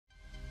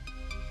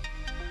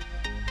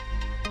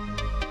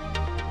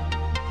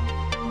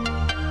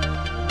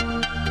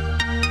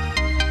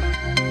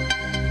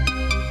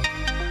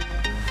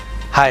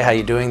Hi, how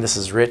you doing? This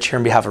is Rich here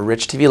on behalf of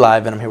Rich TV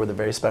Live, and I'm here with a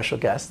very special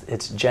guest.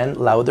 It's Jenn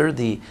Lowther,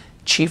 the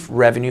Chief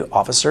Revenue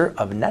Officer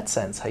of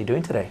NetCents. How you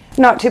doing today?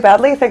 Not too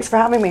badly. Thanks for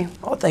having me.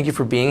 Well, thank you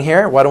for being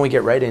here. Why don't we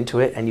get right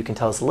into it, and you can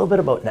tell us a little bit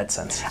about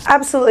NetCents.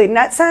 Absolutely.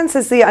 NetCents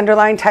is the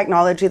underlying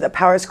technology that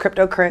powers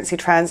cryptocurrency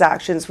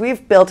transactions.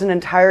 We've built an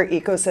entire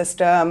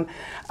ecosystem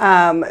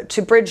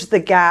to bridge the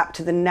gap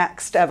to the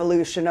next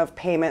evolution of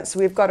payments.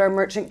 So we've got our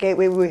merchant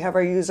gateway, we have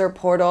our user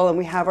portal, and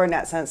we have our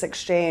NetCents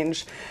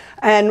exchange.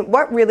 And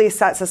what really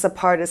sets us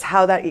apart is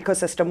how that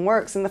ecosystem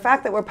works. And the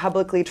fact that we're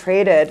publicly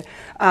traded,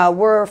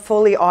 we're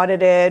fully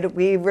audited,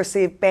 we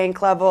receive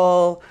bank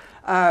level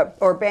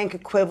or bank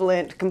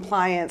equivalent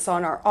compliance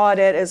on our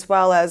audit, as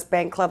well as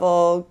bank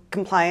level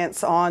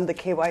compliance on the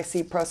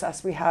KYC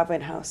process we have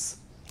in-house.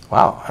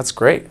 Wow, that's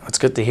great. That's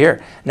good to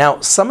hear.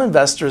 Now, some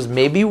investors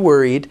may be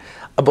worried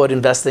about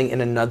investing in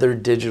another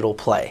digital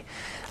play.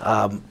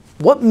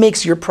 What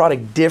makes your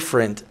product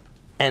different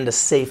and a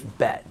safe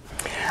bet?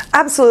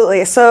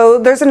 Absolutely. So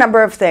there's a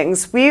number of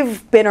things.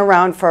 We've been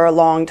around for a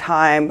long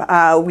time.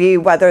 We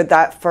weathered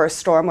that first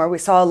storm where we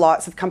saw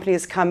lots of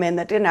companies come in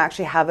that didn't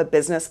actually have a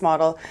business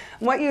model.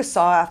 And what you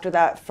saw after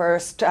that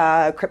first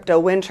crypto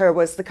winter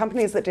was the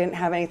companies that didn't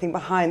have anything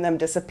behind them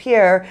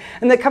disappear,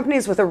 and the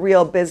companies with a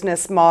real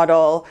business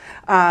model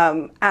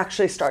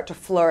actually start to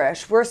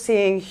flourish. We're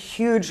seeing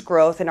huge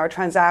growth in our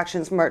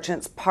transactions,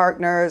 merchants,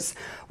 partners.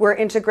 We're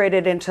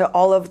integrated into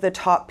all of the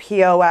top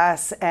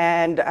POS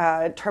and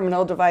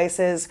terminal devices.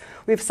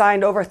 We've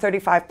signed over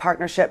 35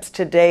 partnerships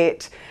to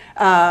date.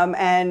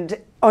 And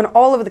on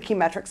all of the key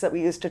metrics that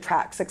we use to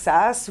track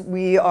success,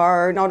 we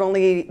are not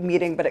only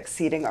meeting but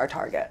exceeding our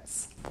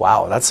targets.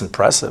 Wow, that's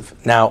impressive.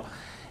 Now,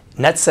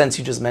 NetCents,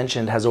 you just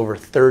mentioned, has over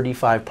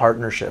 35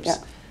 partnerships. Yeah.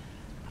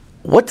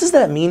 What does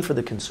that mean for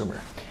the consumer?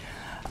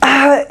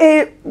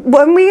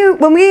 When we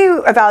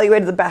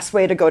evaluated the best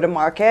way to go to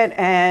market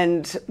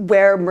and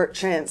where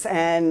merchants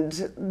and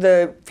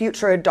the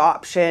future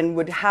adoption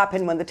would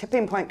happen when the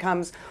tipping point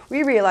comes,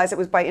 we realized it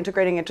was by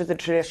integrating into the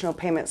traditional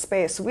payment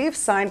space. So we've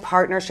signed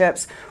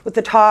partnerships with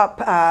the top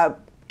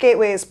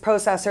gateways,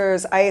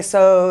 processors,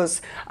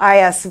 ISOs,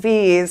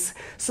 ISVs,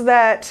 so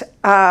that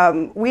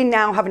we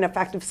now have an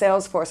effective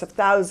sales force of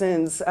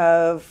thousands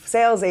of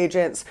sales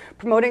agents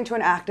promoting to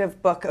an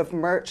active book of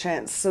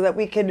merchants so that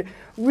we could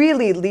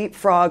really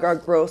leapfrog our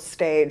growth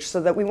stage,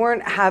 so that we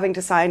weren't having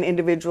to sign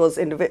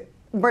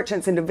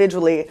merchants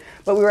individually,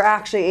 but we were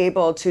actually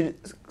able to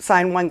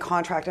sign one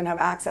contract and have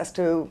access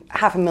to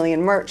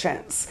 500,000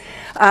 merchants.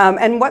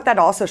 And what that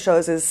also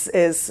shows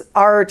is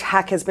our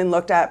tech has been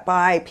looked at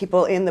by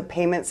people in the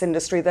payments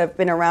industry that have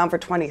been around for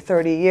 20,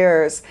 30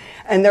 years,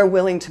 and they're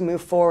willing to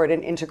move forward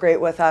and integrate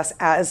with us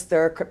as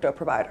their crypto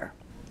provider.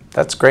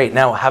 That's great.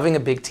 Now, having a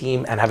big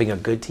team and having a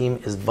good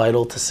team is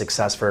vital to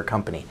success for a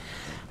company.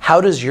 How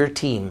does your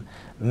team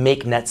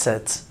make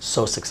NetCents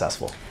so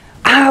successful?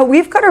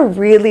 We've got a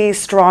really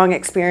strong,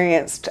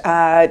 experienced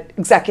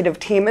executive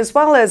team, as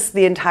well as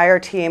the entire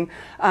team.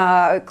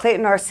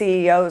 Clayton, our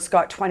CEO, has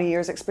got 20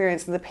 years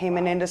experience in the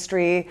payment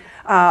industry.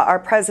 Our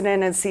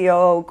president and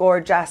CEO,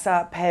 Gord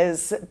Jessup,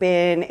 has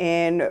been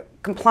in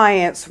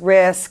compliance,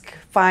 risk,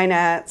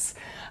 finance.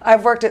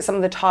 I've worked at some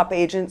of the top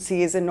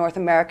agencies in North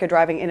America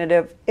driving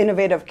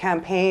innovative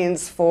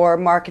campaigns for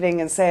marketing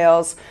and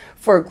sales,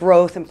 for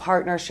growth and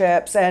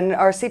partnerships. And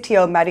our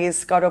CTO,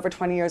 Medi's got over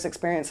 20 years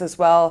experience as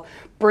well,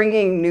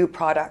 bringing new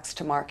products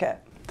to market.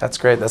 That's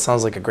great. That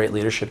sounds like a great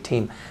leadership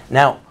team.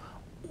 Now,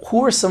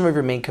 who are some of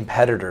your main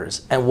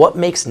competitors, and what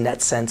makes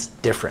NetCents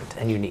different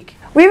and unique?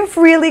 We've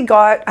really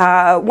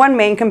got one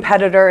main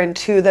competitor and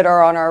two that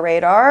are on our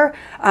radar.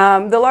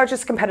 The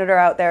largest competitor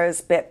out there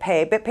is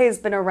BitPay. BitPay has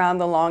been around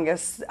the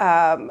longest.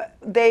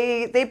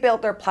 They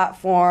built their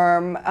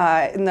platform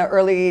in the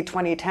early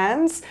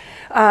 2010s.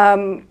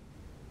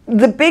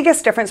 The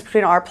biggest difference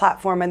between our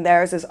platform and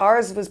theirs is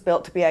ours was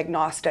built to be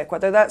agnostic,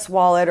 whether that's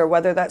wallet or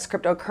whether that's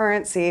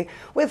cryptocurrency.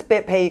 With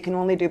BitPay, you can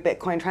only do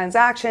Bitcoin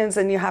transactions,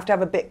 and you have to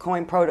have a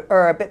Bitcoin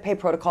or a BitPay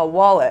protocol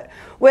wallet.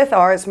 With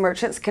ours,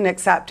 merchants can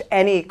accept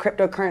any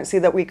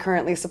cryptocurrency that we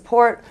currently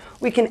support.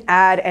 We can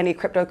add any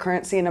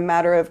cryptocurrency in a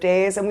matter of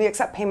days, and we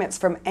accept payments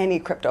from any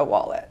crypto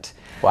wallet.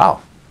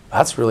 Wow,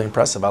 that's really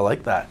impressive. I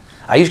like that.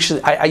 I used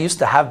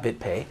to have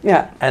BitPay,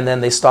 yeah, and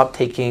then they stopped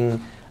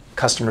taking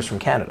customers from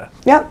Canada.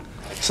 Yep.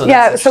 So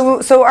yeah,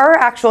 so our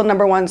actual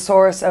 #1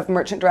 source of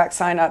merchant direct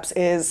signups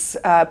is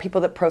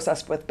people that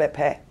processed with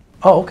BitPay.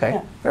 Oh, okay.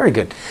 Yeah. Very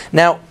good.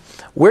 Now,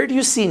 where do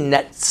you see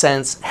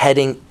NetCents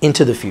heading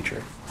into the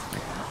future?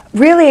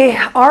 Really,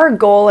 our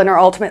goal and our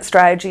ultimate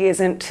strategy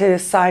isn't to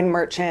sign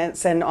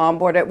merchants and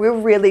onboard it. We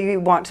really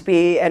want to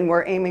be, and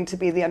we're aiming to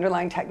be, the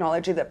underlying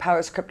technology that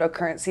powers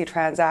cryptocurrency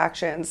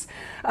transactions,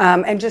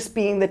 and just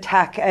being the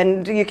tech.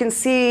 And you can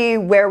see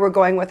where we're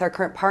going with our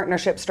current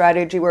partnership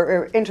strategy, where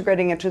we're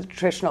integrating into the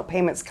traditional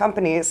payments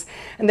companies,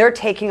 and they're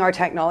taking our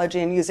technology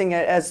and using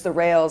it as the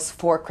rails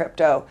for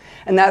crypto.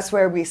 And that's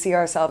where we see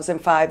ourselves in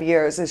 5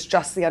 years, is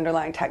just the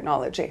underlying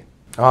technology.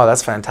 Oh,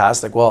 that's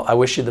fantastic. Well, I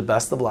wish you the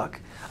best of luck.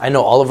 I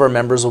know all of our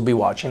members will be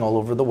watching all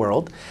over the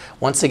world.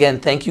 Once again,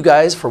 thank you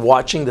guys for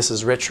watching. This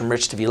is Rich from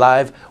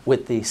RICHTVLIVE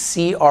with the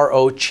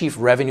CRO, Chief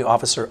Revenue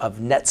Officer of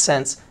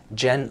NetCents,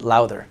 Jenn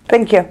Lowther.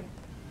 Thank you.